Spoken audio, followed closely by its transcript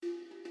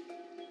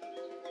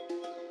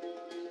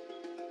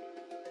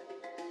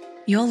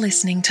You're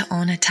listening to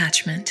On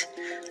Attachment,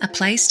 a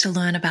place to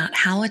learn about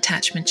how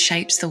attachment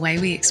shapes the way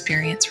we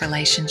experience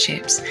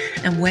relationships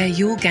and where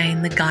you'll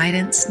gain the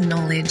guidance,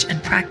 knowledge,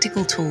 and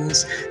practical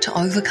tools to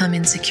overcome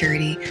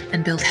insecurity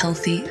and build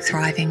healthy,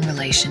 thriving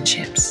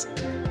relationships.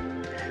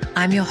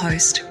 I'm your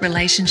host,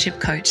 relationship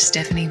coach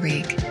Stephanie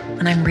Rigg,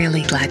 and I'm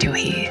really glad you're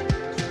here.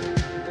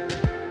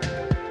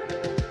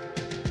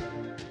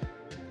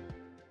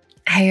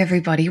 Hey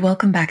everybody,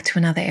 welcome back to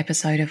another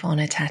episode of On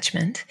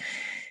Attachment.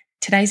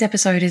 Today's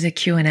episode is a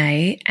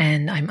Q&A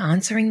and I'm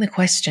answering the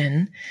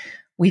question,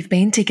 we've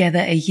been together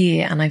a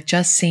year and I've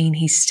just seen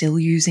he's still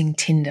using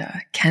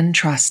Tinder. Can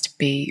trust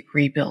be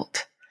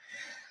rebuilt?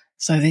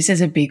 So this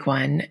is a big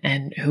one,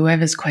 and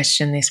whoever's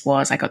question this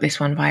was, I got this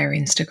one via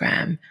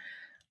Instagram.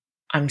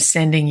 I'm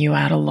sending you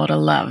out a lot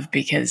of love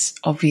because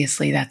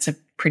obviously that's a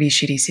pretty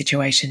shitty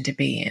situation to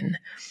be in.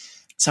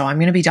 So I'm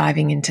going to be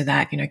diving into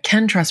that,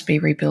 can trust be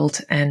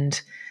rebuilt,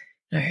 and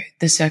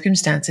the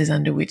circumstances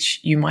under which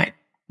you might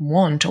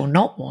want or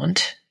not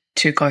want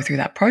to go through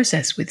that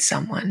process with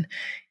someone.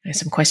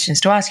 Some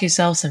questions to ask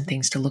yourself, some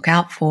things to look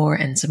out for,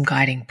 and some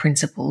guiding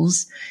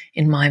principles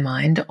in my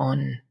mind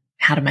on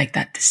how to make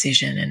that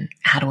decision and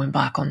how to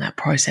embark on that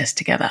process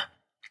together.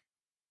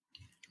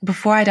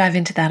 Before I dive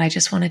into that, I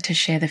just wanted to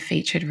share the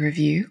featured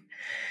review,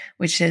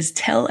 which says,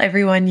 tell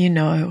everyone you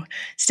know,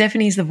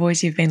 Stephanie's the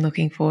voice you've been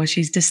looking for.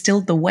 She's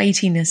distilled the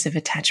weightiness of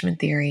attachment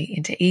theory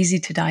into easy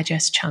to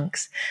digest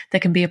chunks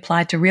that can be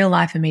applied to real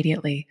life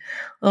immediately.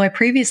 Although I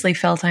previously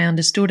felt I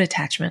understood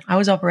attachment, I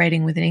was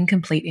operating with an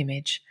incomplete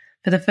image.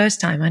 For the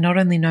first time, I not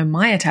only know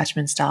my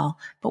attachment style,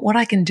 but what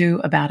I can do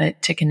about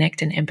it to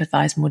connect and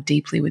empathize more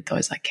deeply with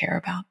those I care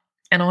about.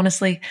 And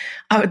honestly,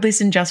 I would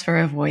listen just for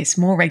her voice,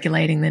 more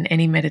regulating than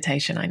any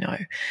meditation I know.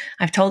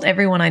 I've told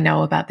everyone I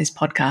know about this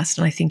podcast,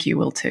 and I think you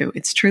will too.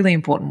 It's truly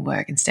important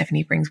work, and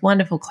Stephanie brings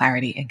wonderful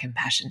clarity and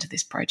compassion to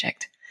this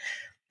project.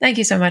 Thank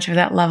you so much for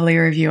that lovely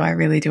review. I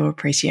really do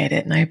appreciate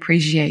it, and I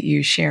appreciate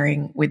you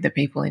sharing with the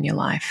people in your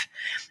life.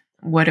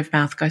 Word of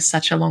mouth goes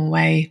such a long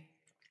way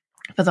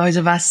for those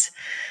of us,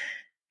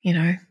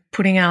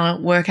 putting our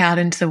work out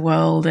into the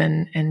world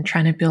and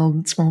trying to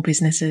build small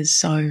businesses.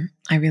 So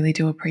I really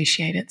do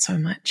appreciate it so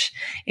much.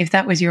 If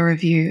that was your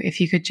review, if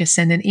you could just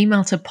send an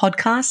email to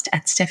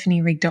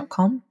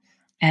podcast@stephanierig.com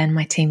and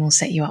my team will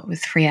set you up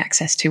with free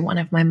access to one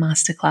of my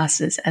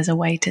masterclasses as a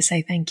way to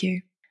say thank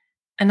you.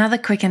 Another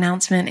quick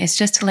announcement is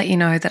just to let you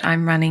know that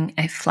I'm running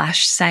a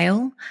flash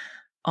sale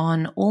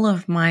on all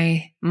of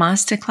my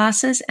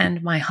masterclasses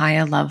and my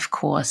Higher Love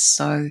course.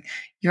 So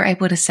you're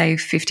able to save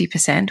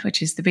 50%,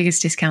 which is the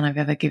biggest discount I've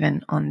ever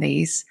given on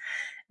these,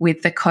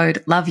 with the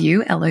code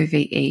LOVEYOU,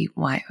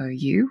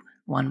 LOVEYOU,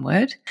 one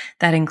word.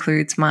 That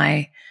includes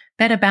my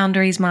Better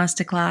Boundaries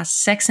Masterclass,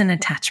 Sex and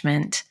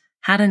Attachment,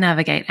 How to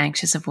Navigate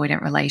Anxious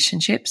Avoidant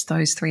Relationships.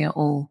 Those three are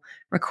all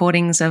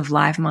recordings of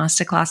live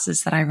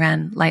masterclasses that I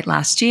ran late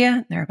last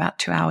year. They're about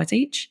 2 hours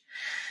each.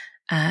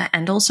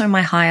 And also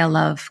my Higher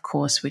Love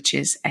course, which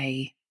is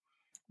a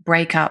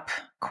breakup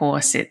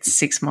course. It's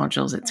 6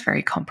 modules. It's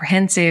very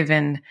comprehensive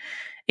and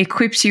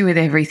equips you with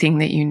everything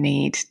that you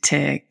need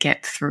to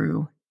get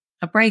through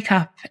a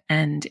breakup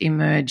and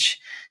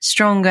emerge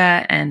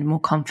stronger and more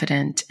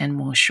confident and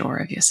more sure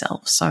of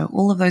yourself. So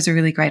all of those are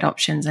really great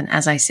options. And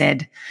as I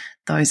said,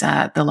 those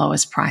are the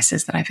lowest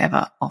prices that I've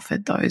ever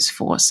offered those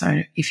for.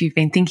 So if you've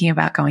been thinking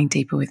about going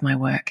deeper with my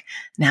work,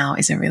 now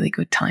is a really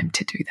good time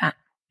to do that.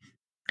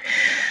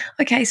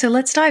 Okay, so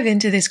let's dive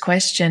into this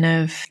question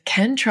of,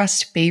 can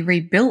trust be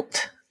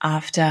rebuilt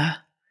after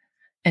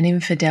an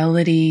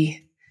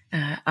infidelity,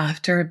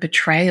 after a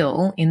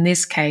betrayal, in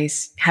this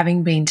case,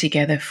 having been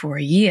together for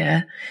a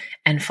year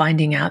and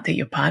finding out that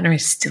your partner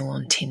is still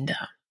on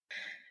Tinder?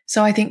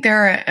 So I think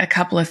there are a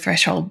couple of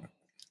threshold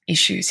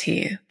issues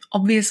here.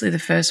 Obviously, the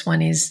first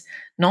one is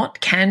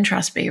not can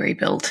trust be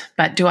rebuilt,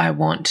 but do I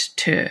want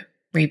to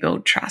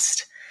rebuild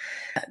trust?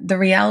 The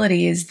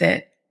reality is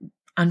that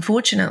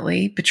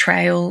unfortunately,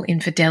 betrayal,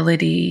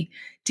 infidelity,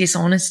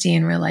 dishonesty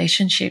in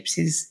relationships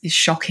is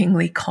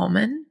shockingly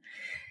common.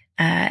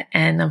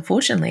 And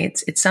unfortunately,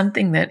 it's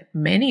something that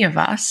many of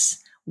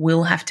us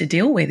will have to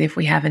deal with if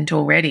we haven't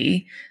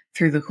already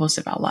through the course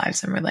of our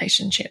lives and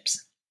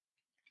relationships.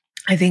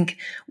 I think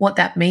what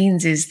that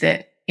means is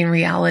that in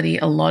reality,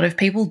 a lot of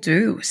people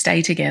do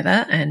stay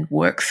together and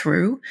work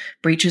through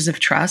breaches of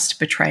trust,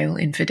 betrayal,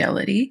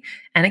 infidelity,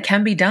 and it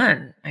can be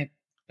done.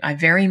 I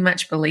very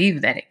much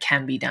believe that it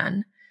can be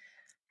done.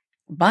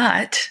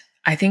 But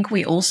I think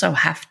we also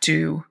have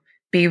to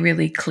be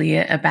really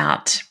clear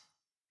about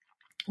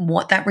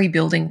what that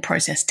rebuilding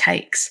process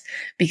takes,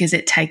 because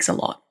it takes a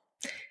lot.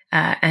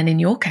 And in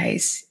your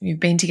case,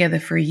 you've been together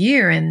for a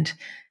year, and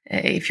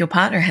if your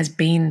partner has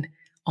been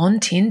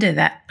on Tinder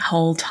that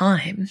whole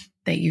time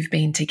that you've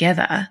been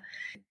together,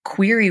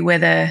 query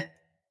whether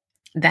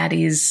that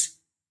is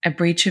a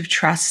breach of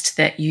trust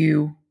that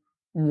you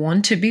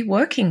want to be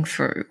working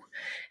through.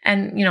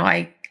 And,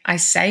 I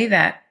say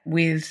that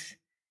with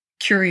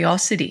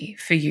curiosity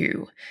for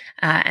you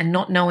and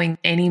not knowing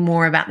any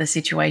more about the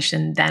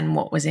situation than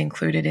what was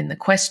included in the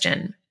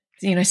question.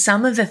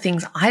 some of the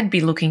things I'd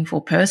be looking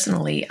for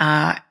personally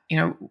are,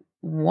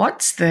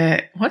 what's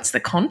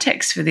the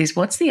context for this?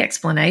 What's the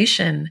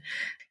explanation?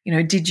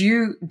 Did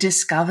you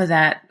discover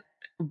that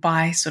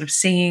by sort of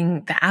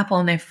seeing the app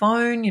on their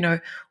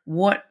phone?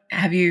 What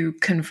have you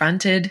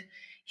confronted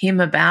him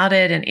about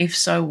it? And if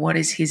so, what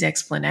is his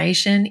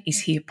explanation? Is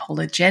he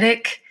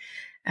apologetic?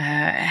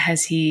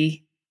 Has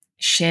he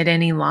shed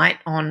any light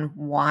on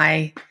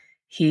why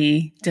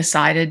he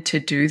decided to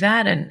do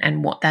that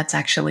and what that's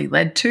actually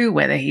led to,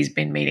 whether he's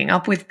been meeting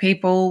up with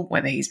people,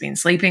 whether he's been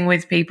sleeping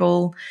with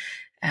people?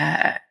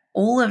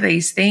 All of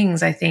these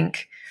things, I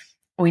think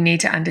we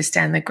need to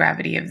understand the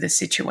gravity of the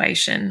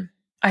situation.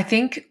 I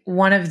think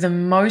one of the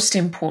most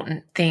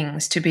important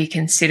things to be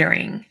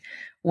considering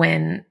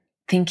when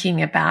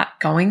thinking about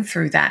going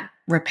through that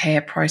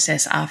repair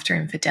process after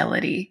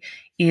infidelity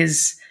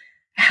is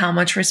how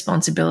much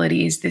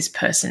responsibility is this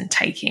person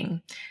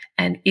taking?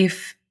 And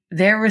if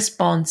their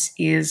response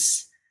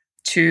is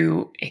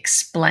to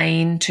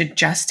explain, to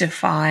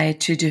justify,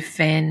 to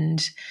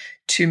defend,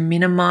 to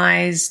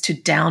minimize, to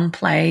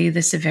downplay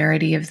the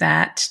severity of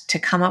that, to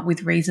come up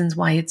with reasons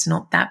why it's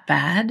not that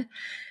bad,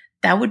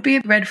 that would be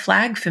a red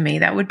flag for me.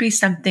 That would be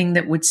something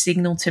that would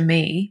signal to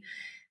me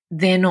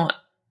they're not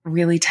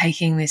really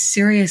taking this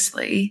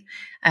seriously.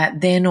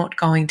 They're not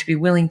going to be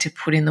willing to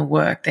put in the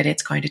work that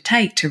it's going to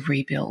take to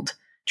rebuild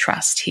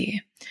trust here.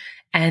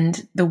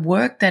 And the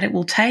work that it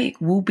will take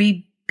will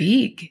be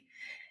big.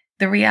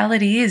 The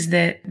reality is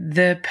that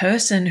the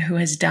person who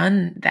has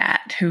done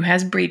that, who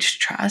has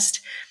breached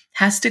trust,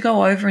 has to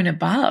go over and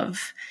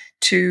above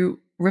to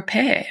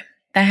repair.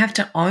 They have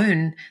to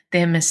own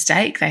their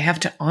mistake. They have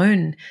to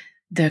own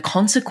the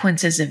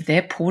consequences of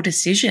their poor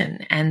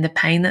decision and the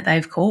pain that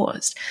they've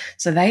caused.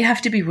 So they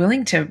have to be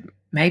willing to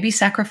maybe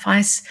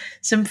sacrifice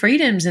some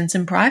freedoms and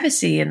some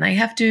privacy, and they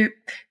have to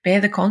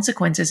bear the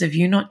consequences of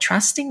you not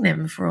trusting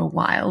them for a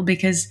while,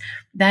 because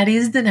that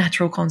is the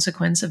natural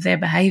consequence of their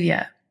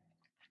behavior.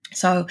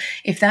 So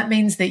if that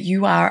means that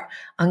you are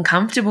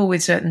uncomfortable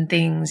with certain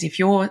things, if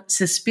you're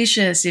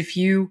suspicious, if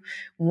you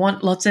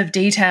want lots of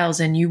details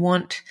and you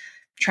want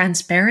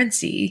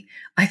transparency,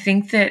 I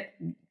think that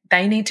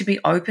they need to be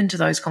open to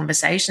those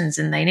conversations,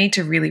 and they need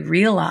to really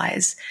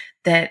realize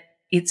that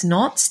it's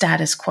not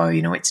status quo,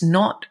 it's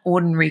not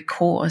ordinary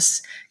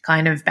course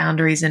kind of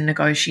boundaries and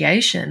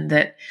negotiation,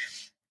 that,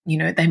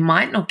 they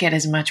might not get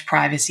as much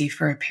privacy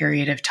for a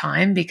period of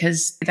time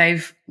because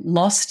they've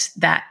lost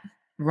that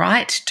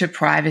right to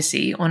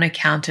privacy on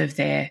account of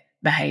their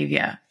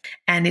behavior.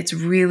 And it's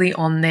really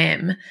on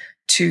them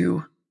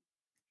to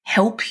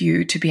help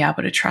you to be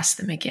able to trust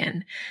them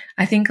again.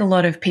 I think a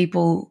lot of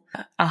people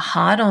are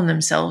hard on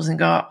themselves and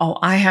go, oh,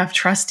 I have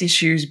trust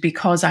issues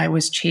because I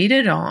was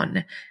cheated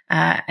on,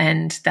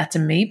 and that's a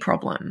me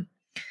problem.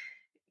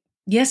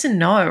 Yes and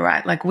no,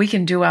 right? Like, we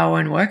can do our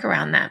own work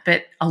around that,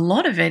 but a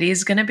lot of it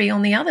is going to be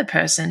on the other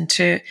person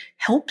to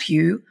help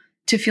you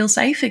to feel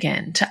safe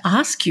again, to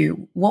ask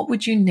you, what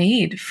would you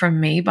need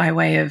from me by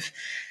way of,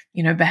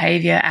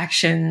 behavior,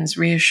 actions,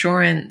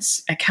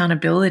 reassurance,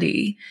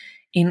 accountability,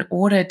 in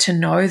order to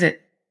know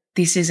that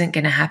this isn't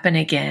going to happen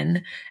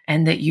again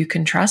and that you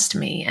can trust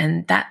me.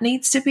 And that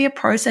needs to be a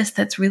process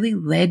that's really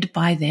led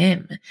by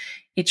them.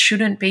 It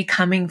shouldn't be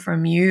coming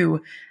from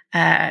you,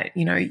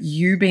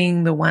 you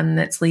being the one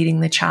that's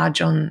leading the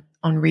charge on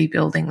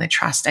rebuilding the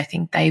trust. I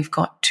think they've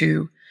got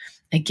to,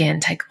 again,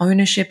 take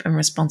ownership and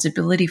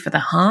responsibility for the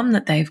harm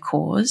that they've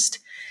caused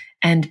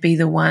and be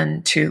the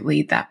one to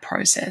lead that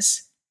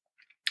process.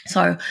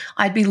 So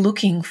I'd be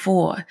looking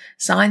for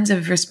signs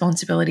of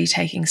responsibility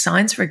taking,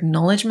 signs for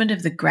acknowledgement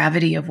of the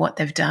gravity of what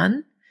they've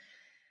done,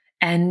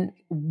 and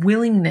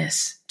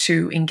willingness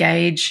to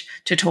engage,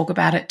 to talk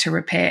about it, to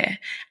repair.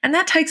 And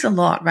that takes a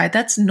lot, right?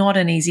 That's not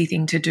an easy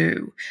thing to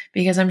do,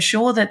 because I'm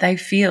sure that they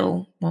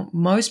feel,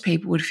 most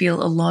people would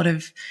feel a lot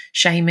of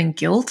shame and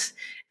guilt.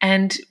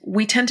 And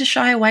we tend to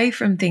shy away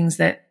from things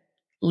that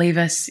leave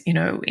us, in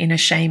a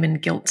shame and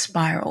guilt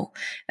spiral.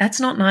 That's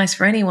not nice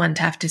for anyone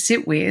to have to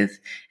sit with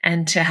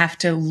and to have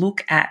to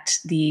look at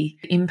the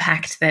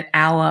impact that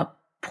our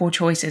poor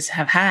choices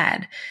have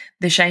had.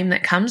 The shame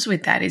that comes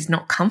with that is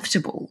not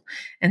comfortable.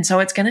 And so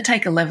it's going to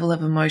take a level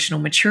of emotional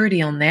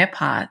maturity on their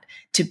part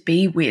to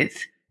be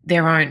with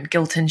their own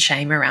guilt and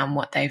shame around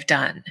what they've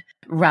done,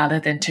 rather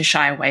than to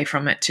shy away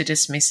from it, to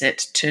dismiss it,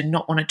 to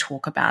not want to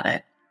talk about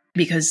it.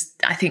 Because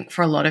I think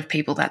for a lot of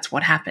people, that's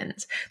what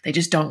happens. They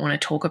just don't want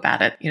to talk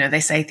about it. They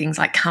say things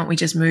like, can't we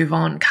just move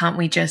on? Can't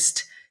we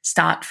just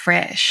start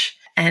fresh?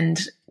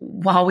 And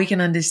while we can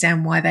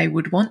understand why they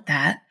would want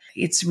that,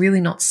 it's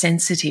really not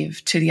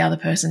sensitive to the other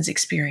person's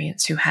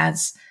experience, who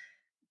has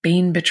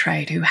been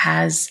betrayed, who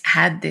has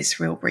had this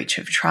real breach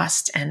of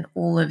trust and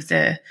all of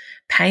the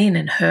pain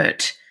and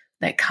hurt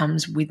that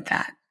comes with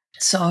that.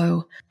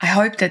 So I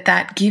hope that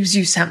that gives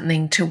you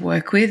something to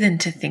work with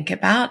and to think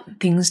about,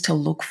 things to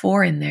look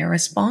for in their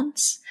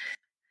response.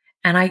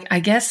 And I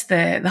guess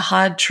the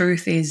hard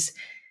truth is,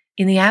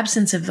 in the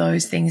absence of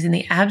those things, in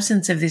the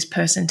absence of this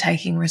person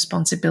taking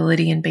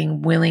responsibility and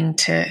being willing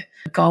to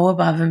go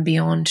above and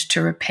beyond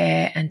to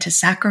repair and to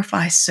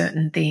sacrifice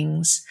certain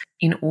things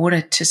in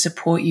order to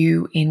support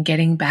you in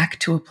getting back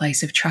to a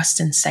place of trust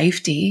and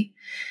safety,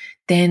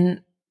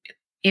 then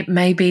it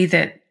may be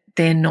that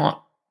they're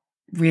not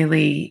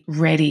really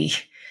ready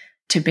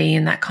to be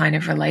in that kind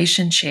of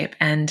relationship.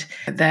 And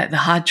the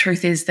hard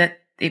truth is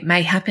that it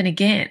may happen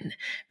again,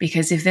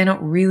 because if they're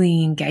not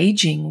really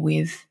engaging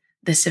with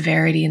the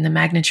severity and the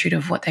magnitude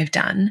of what they've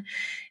done,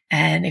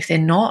 and if they're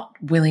not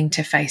willing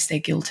to face their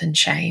guilt and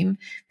shame,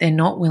 they're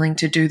not willing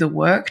to do the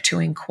work to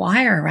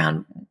inquire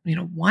around,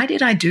 why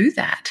did I do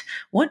that?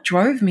 What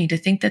drove me to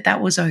think that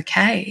that was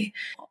okay?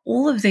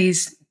 All of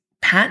these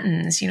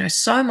patterns,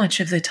 so much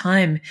of the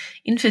time,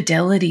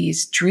 infidelity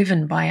is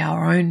driven by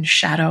our own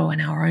shadow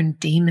and our own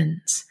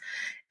demons.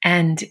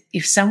 And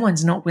if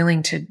someone's not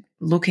willing to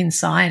look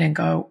inside and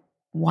go,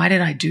 why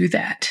did I do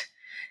that?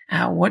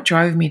 What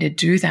drove me to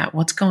do that?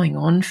 What's going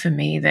on for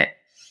me that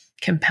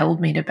compelled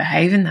me to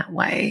behave in that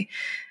way?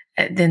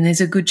 Then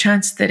there's a good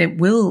chance that it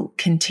will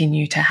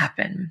continue to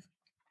happen.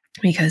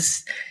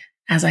 Because,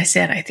 as I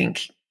said, I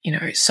think,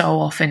 so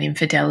often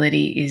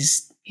infidelity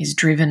is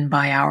driven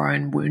by our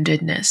own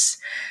woundedness.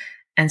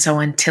 And so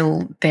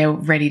until they're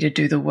ready to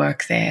do the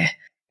work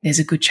there's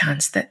a good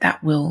chance that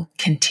that will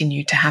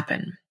continue to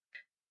happen.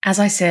 As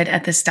I said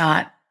at the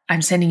start,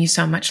 I'm sending you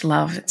so much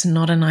love. It's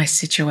not a nice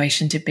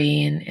situation to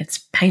be in. It's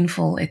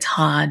painful. It's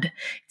hard.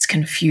 It's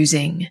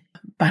confusing.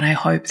 But I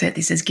hope that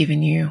this has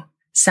given you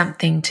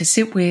something to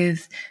sit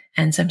with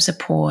and some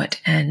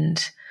support.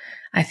 And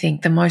I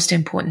think the most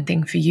important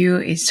thing for you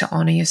is to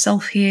honor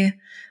yourself here,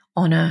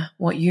 honor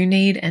what you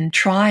need, and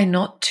try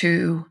not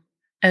to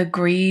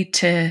agree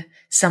to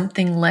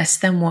something less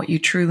than what you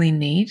truly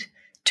need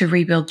to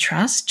rebuild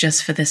trust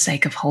just for the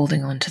sake of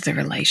holding on to the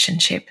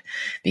relationship,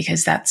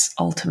 because that's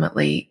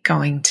ultimately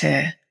going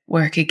to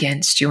work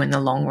against you in the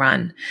long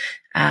run,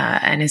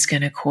 and is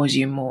going to cause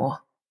you more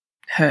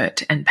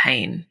hurt and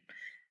pain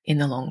in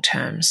the long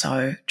term.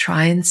 So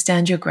try and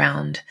stand your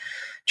ground,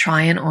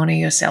 try and honor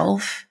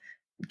yourself,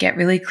 get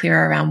really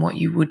clear around what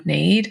you would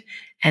need.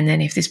 And then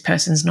if this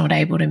person's not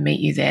able to meet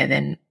you there,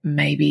 then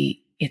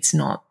maybe it's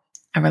not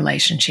a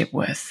relationship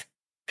worth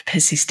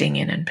persisting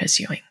in and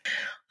pursuing.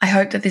 I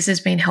hope that this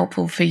has been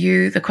helpful for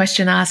you, the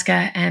question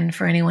asker, and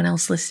for anyone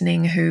else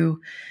listening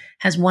who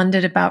has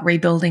wondered about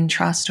rebuilding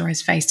trust or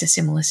has faced a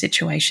similar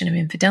situation of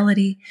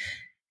infidelity.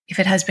 If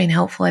it has been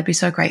helpful, I'd be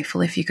so grateful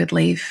if you could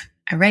leave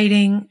a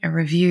rating, a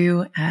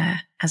review.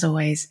 As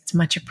always, it's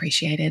much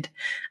appreciated.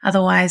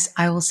 Otherwise,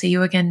 I will see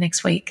you again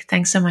next week.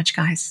 Thanks so much,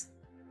 guys.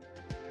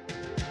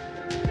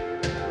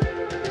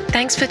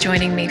 Thanks for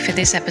joining me for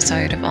this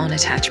episode of On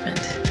Attachment.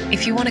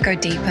 If you want to go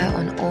deeper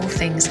on all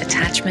things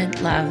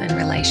attachment, love, and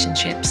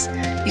relationships,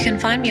 you can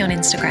find me on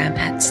Instagram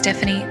at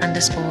Stephanie__Rig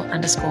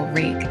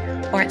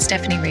or at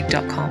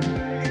stephanierig.com.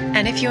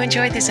 And if you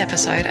enjoyed this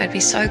episode, I'd be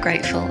so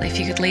grateful if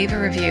you could leave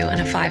a review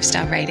and a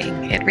 5-star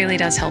rating. It really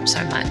does help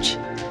so much.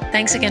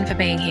 Thanks again for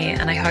being here,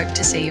 and I hope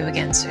to see you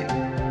again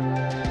soon.